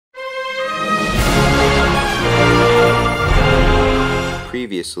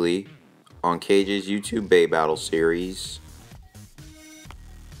Previously on KJ's YouTube Bay Battle series.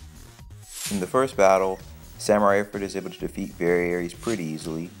 In the first battle, Samurai Effort is able to defeat Variaries pretty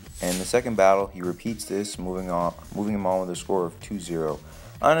easily, and in the second battle, he repeats this, moving him on with a score of 2-0.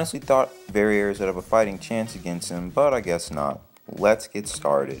 I honestly thought Variaries would have a fighting chance against him, but I guess not. Let's get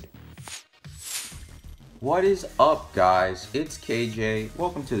started. What is up, guys? It's KJ.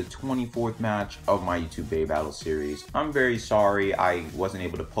 Welcome to the 24th match of my YouTube Bay Battle series. I'm very sorry I wasn't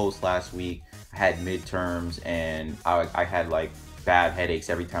able to post last week. I had midterms and I had like bad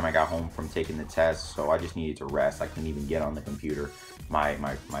headaches every time I got home from taking the test, so I just needed to rest. I couldn't even get on the computer. It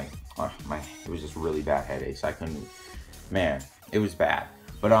was just really bad headaches. I couldn't, man, it was bad.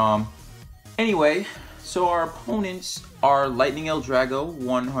 But anyway, so our opponents are Lightning L-Drago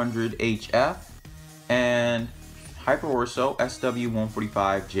 100HF and Hyper Orso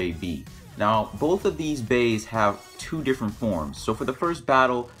SW145JB. Now, both of these bays have two different forms. So for the first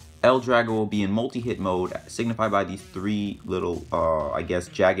battle, L-Drago will be in multi-hit mode, signified by these three little, I guess,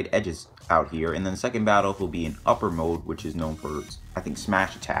 jagged edges out here. And then the second battle, he'll be in upper mode, which is known for, I think,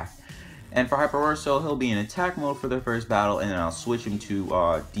 smash attack. And for Hyper Orso, he'll be in attack mode for the first battle, and then I'll switch him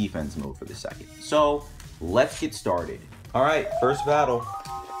to defense mode for the second. So, let's get started. All right, first battle.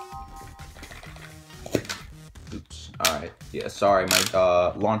 Oops. All right. Yeah. Sorry,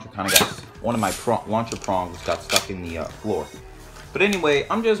 my launcher kind of got, one of my launcher prongs got stuck in the floor. But anyway,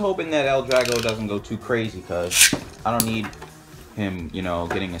 I'm just hoping that L-Drago doesn't go too crazy, because I don't need him, you know,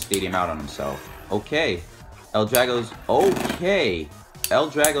 getting a stadium out on himself. Okay. L-Drago's okay.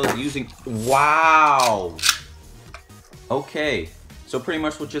 L-Drago's using, wow. Okay. So pretty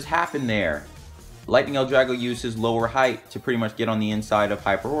much what just happened there. Lightning L-Drago used his lower height to pretty much get on the inside of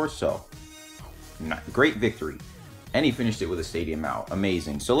Hyper Orso. Great victory. And he finished it with a stadium out.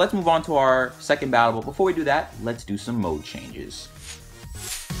 Amazing. So let's move on to our second battle. But before we do that, let's do some mode changes.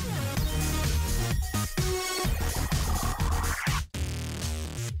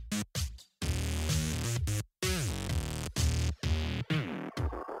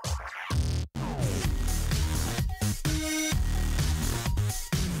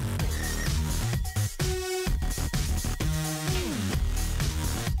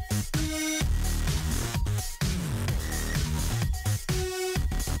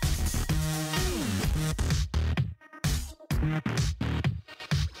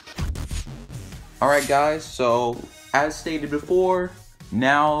 Alright guys, so as stated before,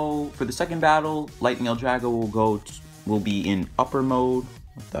 now for the second battle, Lightning L-Drago will be in upper mode.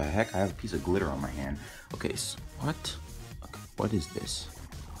 What the heck? I have a piece of glitter on my hand. Okay, so what? Okay, what is this?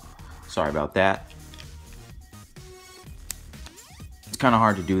 Sorry about that. It's kind of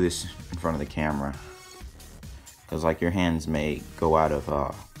hard to do this in front of the camera, because like your hands may go out of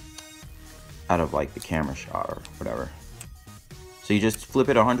like the camera shot or whatever. So you just flip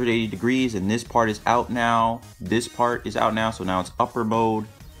it 180 degrees, and this part is out now. This part is out now, so now it's upper mode.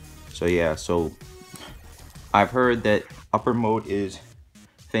 So yeah, so I've heard that upper mode is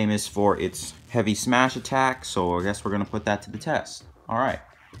famous for its heavy smash attack, so I guess we're gonna put that to the test. All right,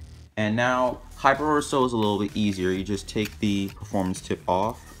 and now Hyper Orso is a little bit easier. You just take the performance tip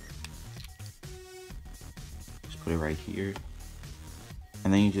off. Just put it right here.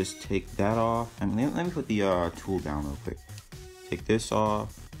 And then you just take that off. And let me put the tool down real quick. Take this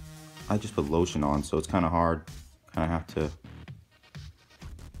off. I just put lotion on, so it's kind of hard. Kind of have to.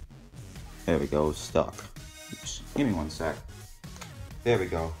 There we go. Stuck. Oops. Give me one sec. There we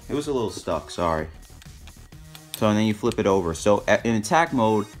go. It was a little stuck. Sorry. So and then you flip it over. So in attack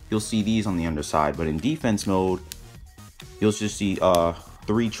mode, you'll see these on the underside, but in defense mode, you'll just see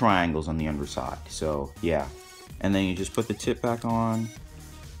 3 triangles on the underside. So yeah. And then you just put the tip back on.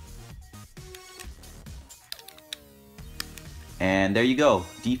 And there you go,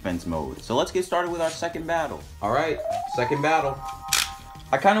 defense mode. So let's get started with our second battle. All right, second battle.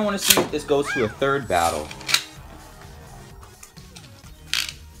 I kind of want to see if this goes to a third battle.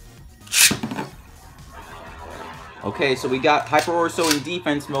 Okay, so we got Hyper Orso in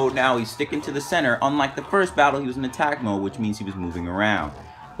defense mode now. He's sticking to the center. Unlike the first battle, he was in attack mode, which means he was moving around.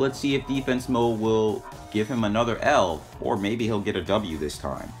 Let's see if defense mode will give him another L, or maybe he'll get a W this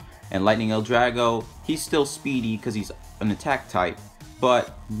time. And Lightning L-Drago, he's still speedy because he's an attack type,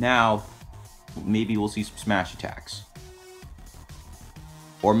 but now maybe we'll see some smash attacks.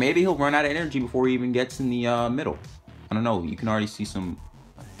 Or maybe he'll run out of energy before he even gets in the middle. I don't know, you can already see him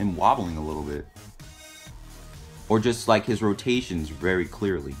wobbling a little bit. Or just like his rotations very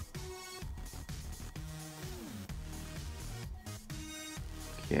clearly.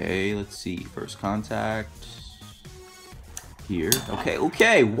 Okay, let's see, first contact. Here,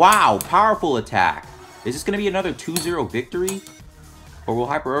 okay, wow, powerful attack. Is this gonna be another 2-0 victory? Or will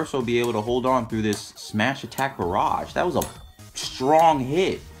Hyper Urso be able to hold on through this smash attack barrage? That was a strong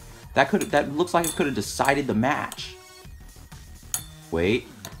hit. That looks like it could have decided the match. Wait,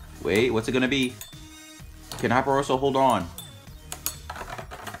 what's it gonna be? Can Hyper Urso hold on?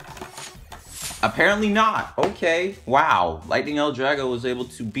 Apparently not. Okay, wow. Lightning L-Drago was able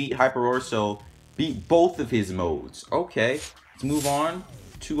to beat Hyper Urso, beat both of his modes. Okay, let's move on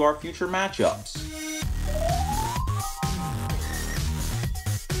to our future matchups.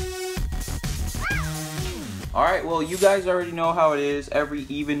 Alright, well, you guys already know how it is. Every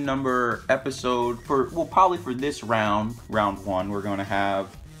even number episode probably for this round 1, we're gonna have,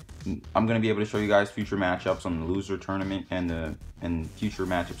 I'm gonna be able to show you guys future matchups on the loser tournament and future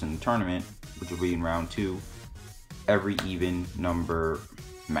matchups in the tournament, which will be in round 2. Every even number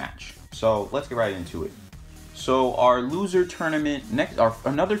match. So let's get right into it. So our loser tournament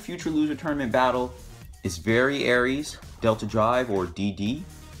another future loser tournament battle is Very Aries Delta Drive, or DD,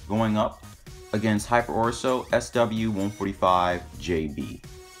 going up against Hyper Orso SW145JB.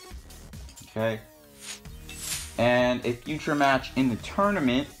 Okay. And a future match in the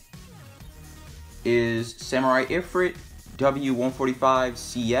tournament is Samurai Ifrit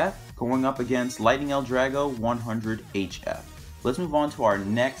W145CF going up against Lightning L-Drago 100HF. Let's move on to our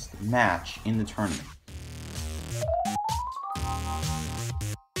next match in the tournament.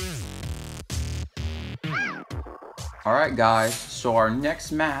 Alright guys, so our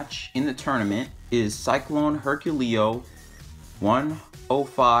next match in the tournament is Cyclone Herculeo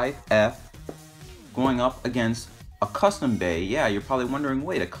 105F going up against a custom bay. Yeah, you're probably wondering,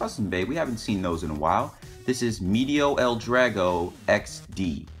 wait, a custom bay? We haven't seen those in a while. This is Medio L-Drago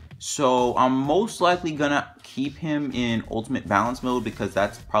XD. So I'm most likely gonna keep him in ultimate balance mode because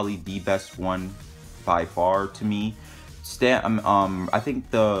that's probably the best one by far to me. I think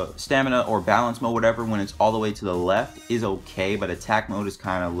the stamina or balance mode, whatever, when it's all the way to the left is okay, but attack mode is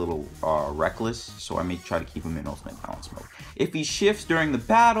kind of a little reckless, so I may try to keep him in ultimate balance mode. If he shifts during the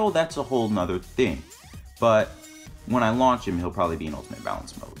battle, that's a whole nother thing, but when I launch him, he'll probably be in ultimate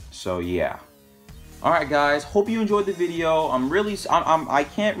balance mode. So yeah. Alright guys, hope you enjoyed the video. I'll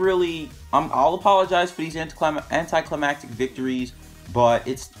apologize for these anticlimactic victories, but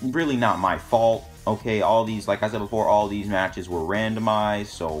it's really not my fault. Okay, all these, like I said before, all these matches were randomized,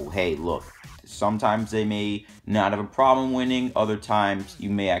 so hey, look, sometimes they may not have a problem winning, other times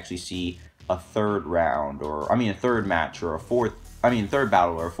you may actually see a third round, or, a third match, or third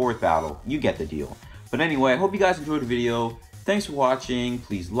battle, or a fourth battle. You get the deal. But anyway, I hope you guys enjoyed the video. Thanks for watching.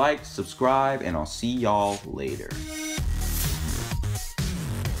 Please like, subscribe, and I'll see y'all later.